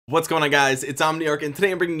What's going on, guys? It's Omniarch, and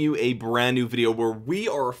today I'm bringing you a brand new video where we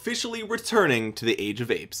are officially returning to the Age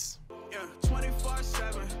of Apes. Yeah,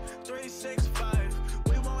 24/7, 365.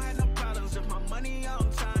 We won't have no problems if my money on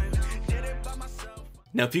time. Did it by myself.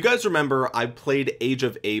 Now, if you guys remember, I played Age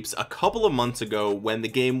of Apes a couple of months ago when the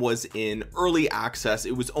game was in early access.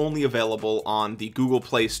 It was only available on the Google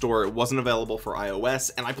Play Store. It wasn't available for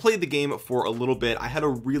iOS, and I played the game for a little bit. I had a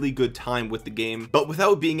really good time with the game, but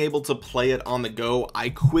without being able to play it on the go, I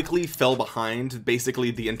quickly fell behind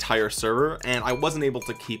basically the entire server, and I wasn't able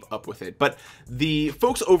to keep up with it. But the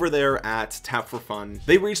folks over there at Tap for Fun,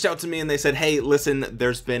 they reached out to me and they said, hey, listen,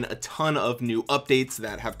 there's been a ton of new updates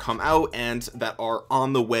that have come out and that are on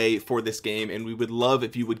the way for this game, and we would love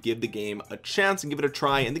if you would give the game a chance and give it a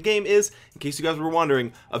try. And the game is, in case you guys were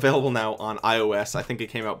wondering, available now on iOS. I think it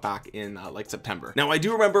came out back in like September. Now, I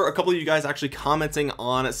do remember a couple of you guys actually commenting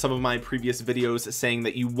on some of my previous videos saying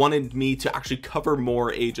that you wanted me to actually cover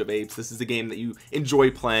more Age of Apes. This is a game that you enjoy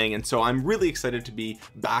playing, and so I'm really excited to be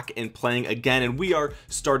back and playing again. And we are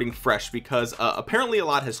starting fresh because apparently a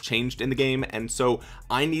lot has changed in the game, and so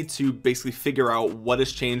I need to basically figure out what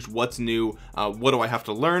has changed, what's new, what do I have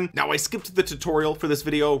to learn. Now, I skipped the tutorial for this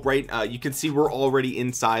video, right? You can see we're already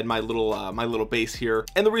inside my little base here,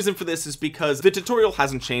 and the reason for this is because the tutorial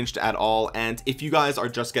hasn't changed at all. And if you guys are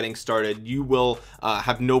just getting started, you will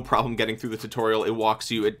have no problem getting through the tutorial. It walks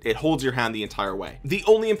you, it holds your hand the entire way. The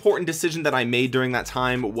only important decision that I made during that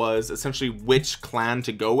time was essentially which clan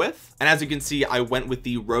to go with, and as you can see, I went with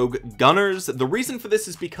the Rogue Gunners. The reason for this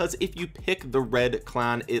is because if you pick the red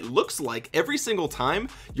clan, it looks like every single time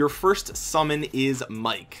your first summon is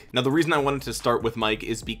Mike. Now, the reason I wanted to start with Mike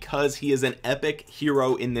is because he is an epic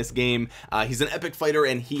hero in this game. He's an epic fighter,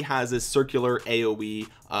 and he has his circular AoE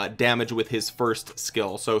damage with his first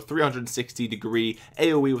skill, so 360-degree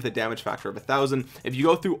AoE with a damage factor of 1000. If you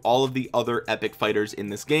go through all of the other epic fighters in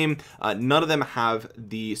this game, none of them have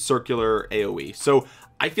the circular AoE, so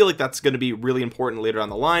I feel like that's going to be really important later down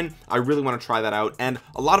the line. I really want to try that out. And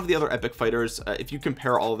a lot of the other epic fighters, if you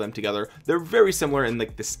compare all of them together, they're very similar in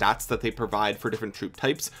like the stats that they provide for different troop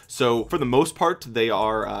types. So for the most part, they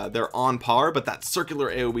are they're on par, but that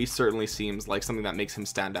circular AoE certainly seems like something that makes him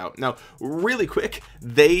stand out. Now, really quick,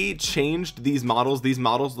 they changed these models. These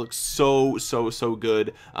models look so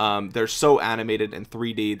good. They're so animated in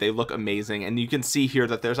 3D. They look amazing, and you can see here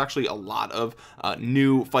that there's actually a lot of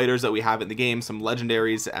new fighters that we have in the game, some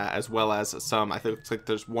legendaries, as well as some, I think it's like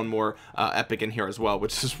there's one more epic in here as well,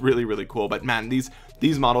 which is really cool. But man, these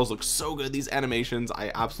models look so good. These animations,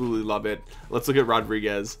 I absolutely love it. Let's look at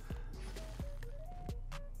Rodriguez.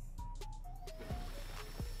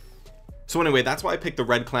 So anyway, that's why I picked the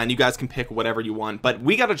red clan. You guys can pick whatever you want, but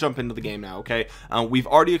we got to jump into the game now. Okay, we've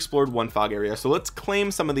already explored one fog area, so let's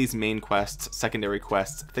claim some of these main quests, secondary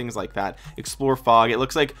quests, things like that. Explore fog. It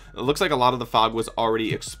looks like a lot of the fog was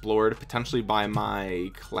already explored, potentially by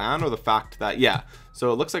my clan, or the fact that, yeah,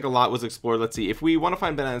 so it looks like a lot was explored. Let's see. If we want to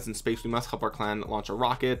find bananas in space, we must help our clan launch a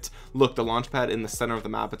rocket. Look, the launch pad in the center of the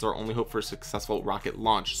map. It's our only hope for a successful rocket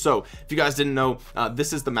launch. So if you guys didn't know,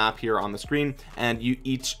 this is the map here on the screen, and you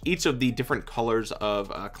each of the different colors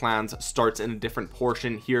of clans starts in a different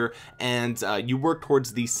portion here, and you work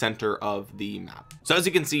towards the center of the map. So as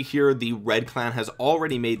you can see here, the red clan has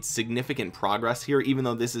already made significant progress here, even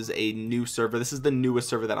though this is a new server. This is the newest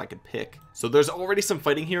server that I could pick. So there's already some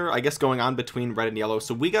fighting here, I guess, going on between red and yellow.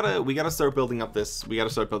 So we gotta start building up this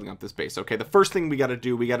base. Okay, the first thing we gotta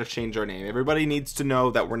do, we gotta change our name. Everybody needs to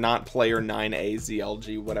know that we're not player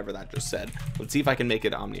 9AZLG, whatever that just said. Let's see if I can make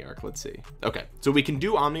it Omniarch. Let's see. Okay, so we can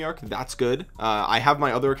do Omniarch. That's good. I have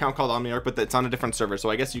my other account called Omniarch, but it's on a different server, so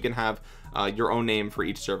I guess you can have your own name for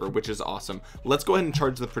each server, which is awesome. Let's go ahead and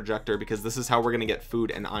charge the projector, because this is how we're going to get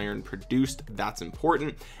food and iron produced. That's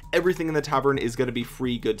important. Everything in the tavern is going to be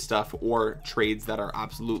free good stuff or trades that are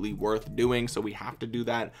absolutely worth doing, so we have to do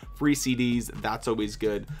that. Free CDs, that's always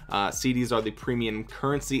good. CDs are the premium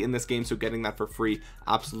currency in this game, so getting that for free,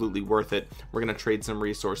 absolutely worth it. We're going to trade some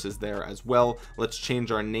resources there as well. Let's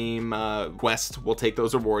change our name. Quest, we'll take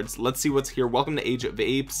those rewards. Let's see what's here. Welcome to Age of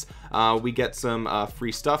Apes. We get some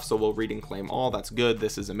free stuff, so we'll read and claim all. That's good.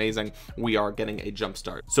 This is amazing. We are getting a jump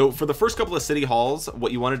start. So for the first couple of city halls,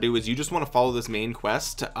 what you want to do is you just want to follow this main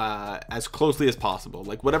quest as closely as possible.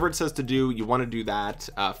 Like whatever it says to do, you want to do that.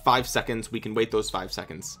 5 seconds. We can wait those 5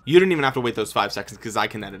 seconds. You don't even have to wait those 5 seconds because I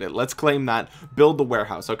can edit it. Let's claim that. Build the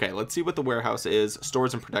warehouse. Okay, let's see what the warehouse is.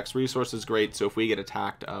 Stores and protects resources. Great. So if we get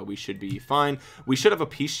attacked, we should be fine. We should have a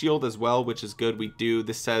peace shield as well, which is good. We do.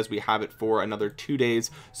 This says we have it for another 2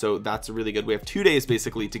 days, so that's really good. We have 2 days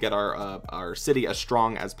basically to get our our city as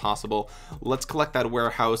strong as possible. Let's collect that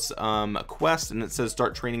warehouse quest, and it says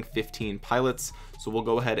start training 15 pilots. So we'll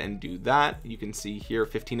go ahead and do that. You can see here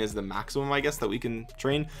 15 is the maximum, I guess, that we can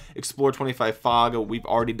train. Explore 25 fog. We've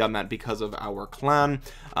already done that because of our clan.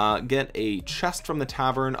 Get a chest from the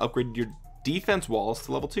tavern. Upgrade your defense walls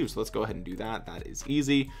to level 2. So let's go ahead and do that. That is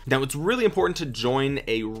easy. Now it's really important to join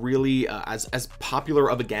a really as popular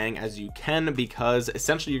of a gang as you can, because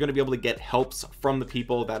essentially you're going to be able to get helps from the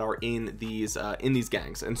people that are in these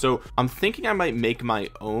gangs. And so I'm thinking I might make my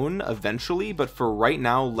own eventually, but for right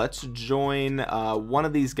now let's join one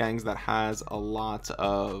of these gangs that has a lot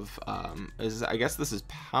of I guess this is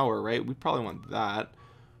power, right? We probably want that.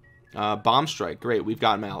 Bomb strike, great, we've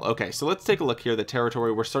got mail. Okay, so let's take a look here. The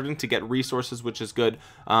territory, we're starting to get resources, which is good.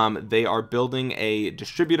 They are building a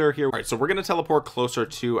distributor here. All right, so we're going to teleport closer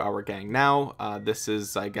to our gang now. This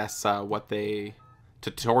is, I guess, what they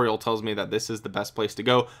tutorial tells me that this is the best place to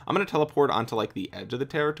go. I'm going to teleport onto like the edge of the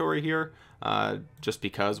territory here, just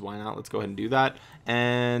because, why not? Let's go ahead and do that,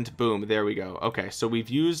 and boom, there we go. Okay, so we've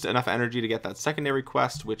used enough energy to get that secondary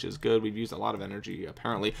quest, which is good. We've used a lot of energy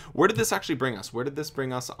apparently. Where did this actually bring us? Where did this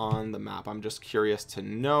bring us on the map? I'm just curious to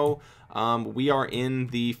know. We are in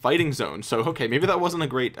the fighting zone, so okay, maybe that wasn't a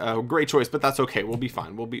great choice, but that's okay. We'll be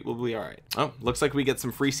fine. We'll be all right. Oh, looks like we get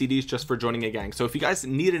some free CDs just for joining a gang. So if you guys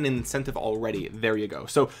need an incentive already, there you go.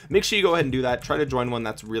 So make sure you go ahead and do that. Try to join one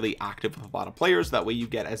that's really active with a lot of players. That way you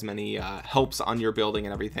get as many helps on your building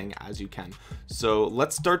and everything as you can. So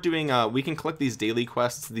let's start doing we can collect these daily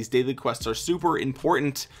quests. These daily quests are super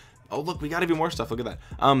important. Oh, look, we got even more stuff. Look at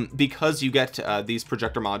that. Because you get these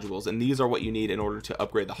projector modules, and these are what you need in order to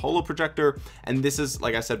upgrade the holo projector. And this is,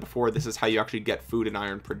 like I said before, this is how you actually get food and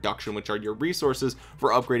iron production, which are your resources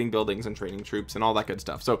for upgrading buildings and training troops and all that good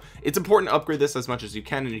stuff. So it's important to upgrade this as much as you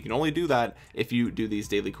can, and you can only do that if you do these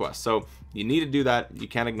daily quests. So you need to do that. You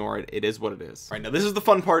can't ignore it. It is what it is. All right, now this is the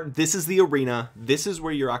fun part. This is the arena. This is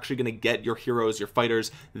where you're actually going to get your heroes, your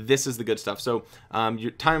fighters. This is the good stuff. So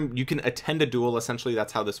you can attend a duel. Essentially,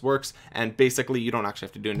 that's how this works. And basically you don't actually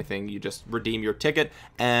have to do anything. You just redeem your ticket,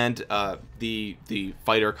 and the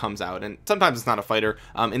fighter comes out. And sometimes it's not a fighter.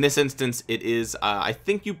 In this instance it is I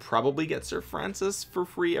think you probably get Sir Francis for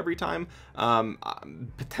free every time,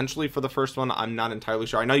 potentially for the first one. I'm not entirely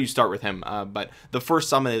sure. I know you start with him, but the first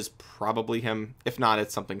summon is probably him. If not,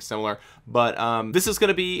 it's something similar. But this is going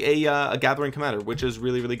to be a gathering commander, which is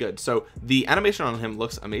really good. So the animation on him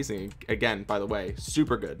looks amazing. Again, by the way,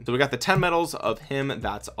 super good. So we got the 10 medals of him.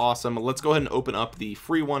 That's awesome. Let's go ahead and open up the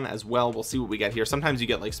free one as well. We'll see what we get here. Sometimes you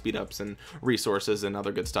get like speed ups and resources and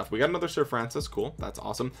other good stuff. We got another Sir Francis. Cool, that's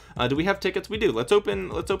awesome. Do we have tickets? We do. Let's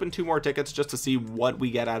open 2 more tickets just to see what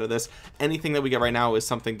we get out of this. Anything that we get right now is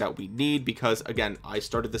something that we need, because again, I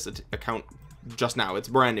started this account just now. It's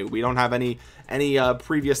brand new. We don't have any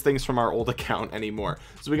previous things from our old account anymore.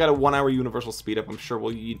 So we got a 1 hour universal speed up. I'm sure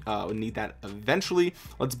we'll need that eventually.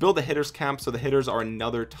 Let's build a hitters camp. So the hitters are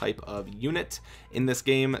another type of unit in this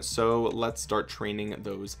game, so let's start training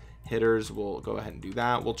those hitters. We'll go ahead and do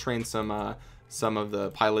that. We'll train some of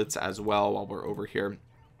the pilots as well while we're over here.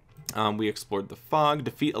 We explored the fog,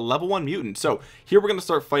 defeat a level 1 mutant. So here we're going to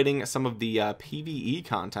start fighting some of the PvE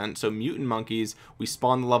content. So mutant monkeys, we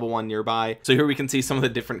spawn the level 1 nearby. So here we can see some of the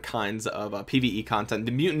different kinds of PvE content.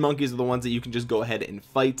 The mutant monkeys are the ones that you can just go ahead and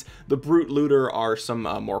fight. The brute looter are some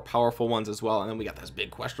more powerful ones as well. And then we got this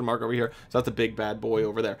big question mark over here. So that's a big bad boy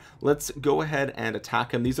over there. Let's go ahead and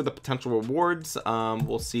attack him. These are the potential rewards.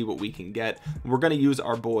 We'll see what we can get. We're going to use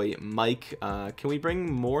our boy Mike. Can we bring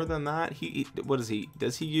more than that? What is he?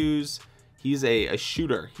 Does he use? He's a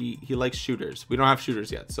shooter. He likes shooters. We don't have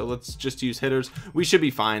shooters yet, so let's just use hitters. We should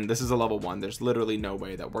be fine. This is a level 1. There's literally no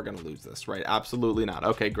way that we're gonna lose this, right? Absolutely not.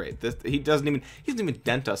 Okay, great. He doesn't even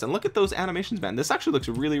dent us. And look at those animations, man. This actually looks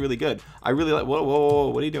really good. I really like. Whoa,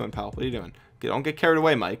 what are you doing, pal? What are you doing? Don't get carried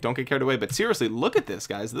away, Mike. Don't get carried away. But seriously, look at this,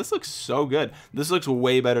 guys. This looks so good. This looks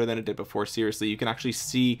way better than it did before. Seriously, you can actually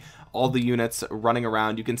see all the units running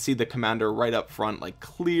around. You can see the commander right up front, like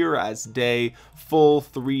clear as day, full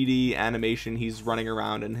 3D animation. He's running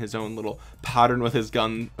around in his own little pattern with his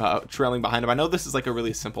gun trailing behind him. I know this is like a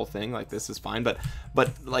really simple thing, like this is fine, but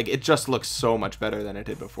like it just looks so much better than it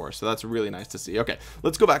did before. So that's really nice to see. Okay,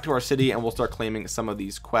 let's go back to our city and we'll start claiming some of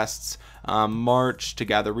these quests. March to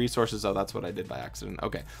gather resources. Oh, that's what I did by accident.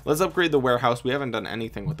 Okay, let's upgrade the warehouse. We haven't done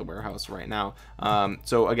anything with the warehouse right now.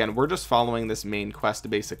 So again, we're just following this main quest.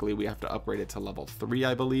 Basically, we have to upgrade it to level 3,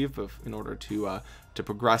 I believe, in order to to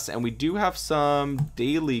progress. And we do have some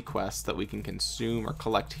daily quests that we can consume or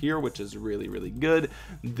collect here, which is really good.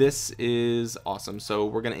 This is awesome. So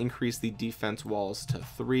we're going to increase the defense walls to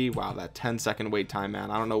 3. Wow, that 10-second wait time,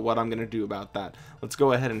 man. I don't know what I'm going to do about that. Let's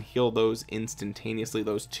go ahead and heal those instantaneously,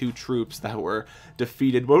 those 2 troops that were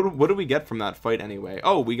defeated. What do we get from that fight anyway?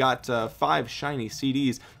 Oh, we got 5 shiny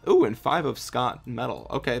CDs. Ooh, and 5 of Scott metal.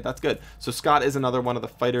 Okay, that's good. So Scott is another one of the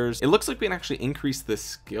fighters. It looks like we can actually increase the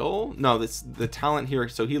skill. No, the talent here.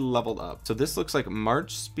 So he leveled up. So this looks like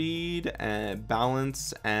march speed and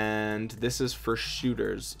balance, and this is for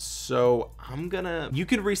shooters. So you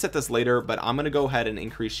can reset this later, but I'm gonna go ahead and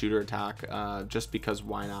increase shooter attack just because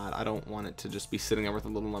why not? I don't want it to just be sitting there with a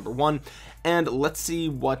little number 1. And let's see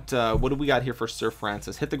what do we got here for Sir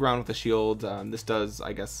Francis. Hit the ground with a shield. This does,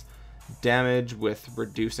 I guess, damage with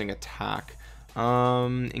reducing attack.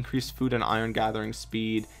 Increased food and iron gathering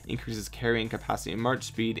speed, increases carrying capacity and march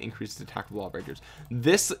speed, increases attack of wall breakers.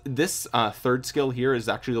 This third skill here is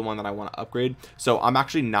actually the one that I want to upgrade. So I'm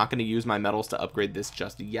actually not going to use my medals to upgrade this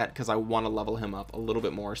just yet because I want to level him up a little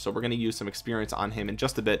bit more. So we're going to use some experience on him in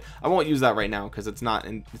just a bit. I won't use that right now because it's not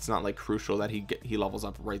like crucial that he levels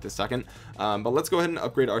up right this second. But let's go ahead and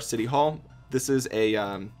upgrade our city hall. This is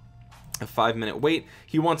a 5-minute wait.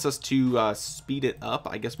 He wants us to speed it up.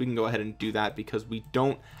 I guess we can go ahead and do that because we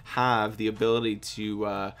don't have the ability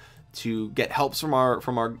to get helps from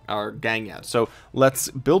our gang yet. So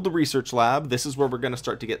let's build the research lab. This is where we're going to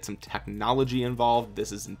start to get some technology involved.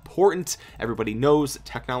 This is important. Everybody knows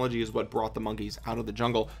technology is what brought the monkeys out of the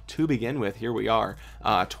jungle to begin with. Here we are,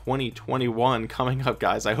 2021 coming up,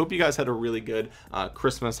 guys. I hope you guys had a really good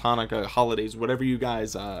Christmas, Hanukkah, holidays, whatever you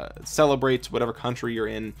guys celebrate, whatever country you're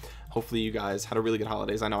in. Hopefully you guys had a really good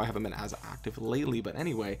holidays. I know I haven't been as active lately, but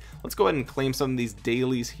anyway, let's go ahead and claim some of these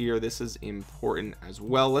dailies here. This is important as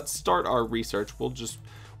well. Let's start our research. We'll just,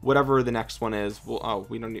 whatever the next one is,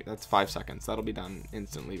 we don't need, that's 5 seconds. That'll be done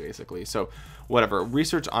instantly, basically. So whatever.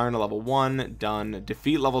 Research iron level 1, done.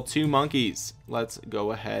 Defeat level 2 monkeys. Let's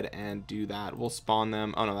go ahead and do that. We'll spawn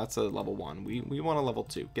them. Oh no, that's a level 1. We want a level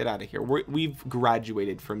 2. Get out of here. We've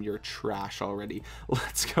graduated from your trash already.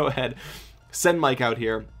 Let's go ahead. Send Mike out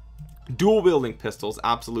here. Dual wielding pistols,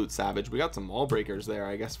 absolute savage. We got some wall breakers there,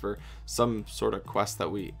 I guess, for some sort of quest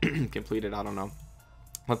that we completed. I don't know.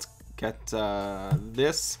 Let's get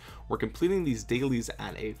this. We're completing these dailies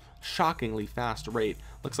at a shockingly fast rate.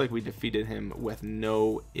 Looks like we defeated him with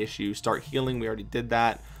no issue. Start healing, we already did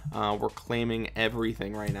that. We're claiming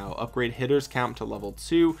everything right now. Upgrade hitters count to level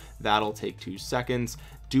 2. That'll take 2 seconds.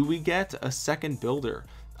 Do we get a second builder?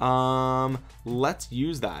 Let's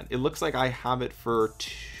use that. It looks like I have it for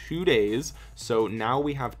 2 days, so now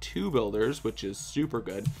we have 2 builders, which is super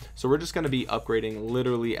good. So we're just going to be upgrading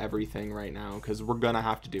literally everything right now because we're gonna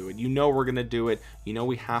have to do it. You know we're gonna do it. You know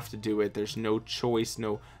we have to do it. There's no choice,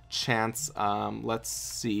 no chance. Let's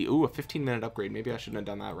see. Ooh, a 15-minute upgrade. Maybe I shouldn't have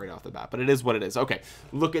done that right off the bat, but it is what it is. Okay,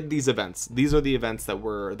 look at these events. These are the events that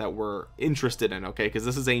we're interested in. Okay, because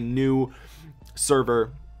this is a new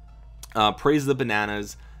server. Praise the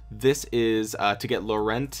bananas. This is to get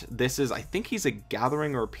Laurent. This is, I think he's a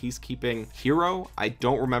gathering or peacekeeping hero. I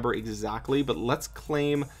don't remember exactly, but let's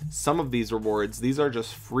claim some of these rewards. These are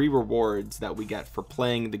just free rewards that we get for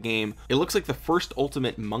playing the game. It looks like the first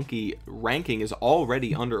ultimate monkey ranking is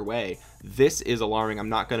already underway. This is alarming. I'm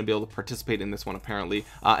not going to be able to participate in this one apparently.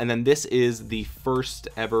 And then this is the first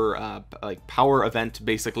ever like power event.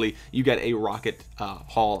 Basically, you get a rocket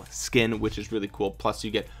hall skin, which is really cool. Plus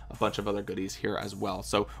you get a bunch of other goodies here as well.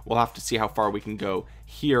 So we'll have to see how far we can go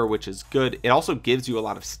here, which is good. It also gives you a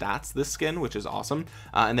lot of stats, this skin, which is awesome.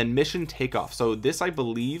 And then mission takeoff. So this, I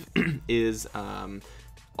believe, is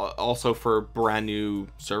also for brand new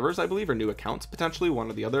servers, I believe, or new accounts, potentially one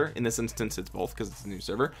or the other. In this instance, it's both because it's a new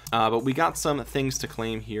server. But we got some things to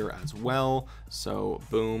claim here as well. So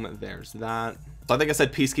boom, there's that. So I think I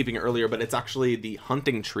said peacekeeping earlier, but it's actually the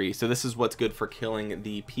hunting tree. So this is what's good for killing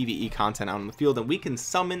the PvE content out in the field, and we can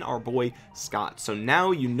summon our boy Scott. So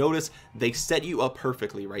now you notice they set you up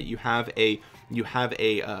perfectly, right? You have a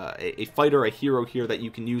fighter, a hero here that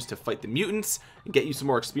you can use to fight the mutants and get you some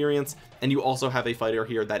more experience, and you also have a fighter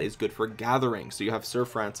here that is good for gathering. So you have Sir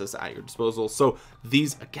Francis at your disposal. So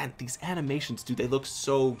these, again, these animations, dude, they look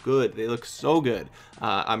so good. They look so good.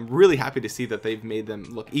 I'm really happy to see that they've made them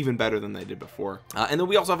look even better than they did before. And then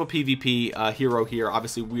we also have a PvP hero here.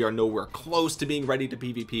 Obviously we are nowhere close to being ready to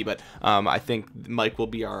PvP, but I think Mike will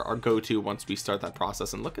be our go-to once we start that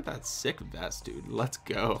process. And look at that sick vest, dude. Let's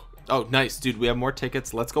go. Oh, nice, dude. We have more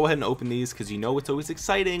tickets. Let's go ahead and open these because you know it's always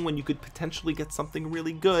exciting when you could potentially get something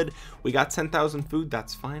really good. We got 10,000 food.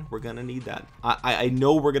 That's fine. We're gonna need that. I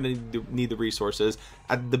know we're gonna need the resources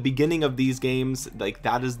at the beginning of these games. Like,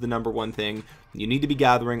 that is the #1 thing. You need to be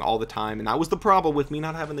gathering all the time, and that was the problem with me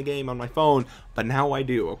not having the game on my phone, but now I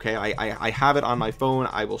do. Okay, I have it on my phone.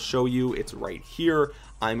 I will show you. It's right here.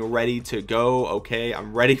 I'm ready to go. Okay,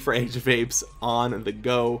 I'm ready for Age of Apes on the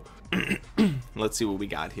go. Let's see what we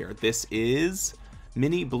got here. This is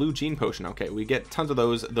mini blue gene potion. Okay, we get tons of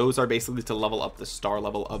those. Those are basically to level up the star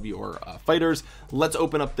level of your fighters. Let's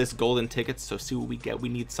open up this golden ticket, so see what we get. We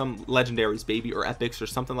need some legendaries, baby, or epics or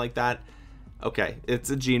something like that. Okay,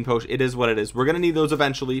 it's a gene potion. It is what it is. We're gonna need those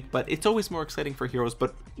eventually, but it's always more exciting for heroes.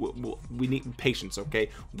 But we need patience. Okay,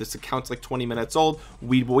 this account's like 20 minutes old.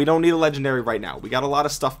 We don't need a legendary right now. We got a lot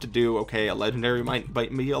of stuff to do. Okay, a legendary might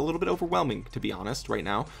be a little bit overwhelming, to be honest, right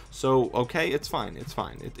now. So okay, it's fine. It's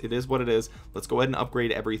fine. It is what it is. Let's go ahead and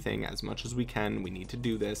upgrade everything as much as we can. We need to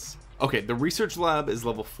do this. Okay, the research lab is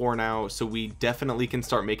level 4 now, so we definitely can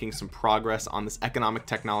start making some progress on this economic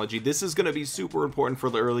technology. This is going to be super important for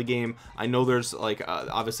the early game. I know there's like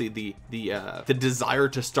obviously the desire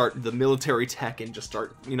to start the military tech and just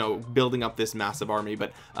start, you know, building up this massive army,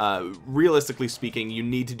 but realistically speaking, you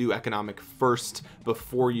need to do economic first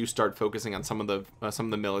before you start focusing on some of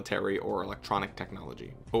the military or electronic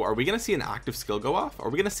technology. Oh, are we going to see an active skill go off? Are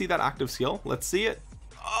we going to see that active skill? Let's see it.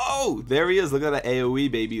 Oh, there he is. Look at that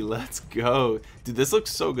AoE, baby. Let's go. Dude, this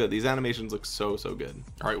looks so good. These animations look so good.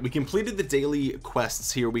 All right, we completed the daily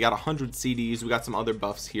quests here. We got 100 CDs. We got some other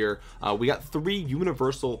buffs here. We got 3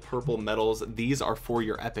 universal purple medals. These are for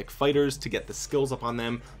your epic fighters to get the skills up on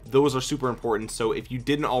them. Those are super important. So if you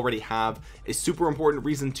didn't already have a super important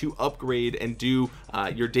reason to upgrade and do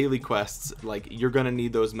your daily quests, like, you're gonna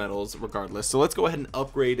need those medals regardless. So let's go ahead and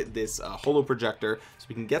upgrade this holo projector so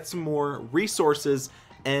we can get some more resources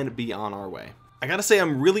and be on our way. I gotta say,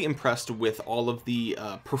 I'm really impressed with all of the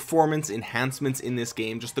performance enhancements in this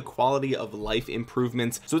game, just the quality of life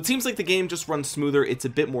improvements. So it seems like the game just runs smoother. It's a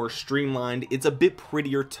bit more streamlined. It's a bit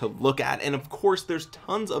prettier to look at. And of course, there's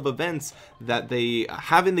tons of events that they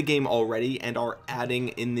have in the game already and are adding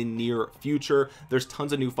in the near future. There's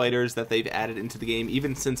tons of new fighters that they've added into the game,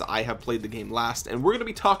 even since I have played the game last. And we're gonna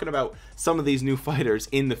be talking about some of these new fighters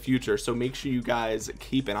in the future. So make sure you guys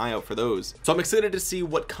keep an eye out for those. So I'm excited to see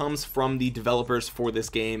what comes from the developers for this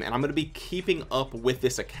game, and I'm going to be keeping up with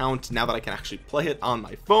this account now that I can actually play it on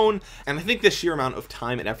my phone. And I think the sheer amount of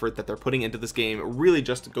time and effort that they're putting into this game really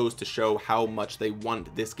just goes to show how much they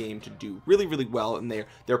want this game to do really well, and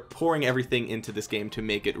they're pouring everything into this game to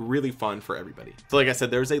make it really fun for everybody. So like I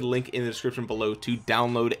said, there's a link in the description below to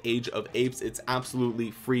download Age of Apes. It's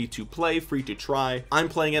absolutely free to play, free to try. I'm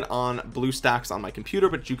playing it on BlueStacks on my computer,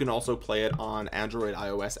 but you can also play it on Android,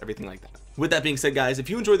 iOS, everything like that. With that being said, guys, if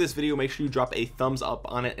you enjoyed this video, make sure you drop a thumbs up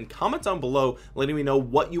on it and comment down below letting me know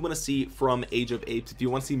what you want to see from Age of Apes. If you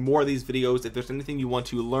want to see more of these videos, if there's anything you want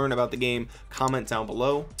to learn about the game, comment down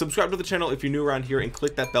below. Subscribe to the channel if you're new around here and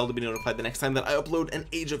click that bell to be notified the next time that I upload an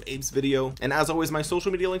Age of Apes video. And as always, my social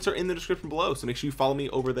media links are in the description below, so make sure you follow me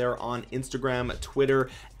over there on Instagram, Twitter,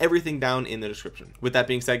 everything down in the description. With that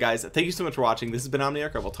being said, guys, thank you so much for watching. This has been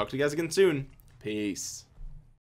Omniarch. I will talk to you guys again soon. Peace.